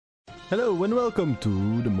Hello and welcome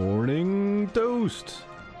to the Morning Toast.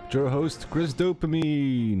 With your host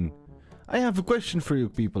chrisdopamine. I have a question for you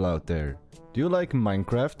people out there. Do you like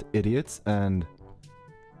Minecraft, idiots, and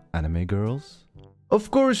anime girls?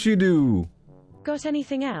 Of course you do! Got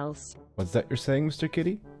anything else? What's that you're saying, Mr.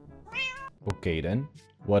 Kitty? Okay then.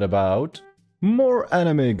 What about more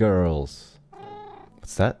anime girls?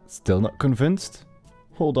 What's that? Still not convinced?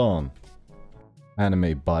 Hold on.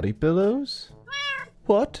 Anime body pillows?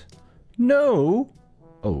 What? No?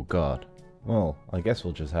 Oh god. Well, I guess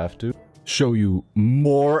we'll just have to show you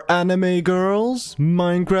more anime girls,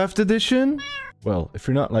 Minecraft edition? Well, if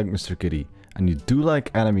you're not like Mr. Kitty, and you do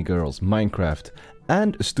like anime girls, Minecraft,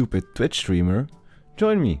 and a stupid Twitch streamer,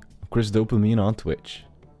 join me, Chris Dopamine on Twitch.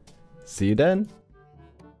 See you then!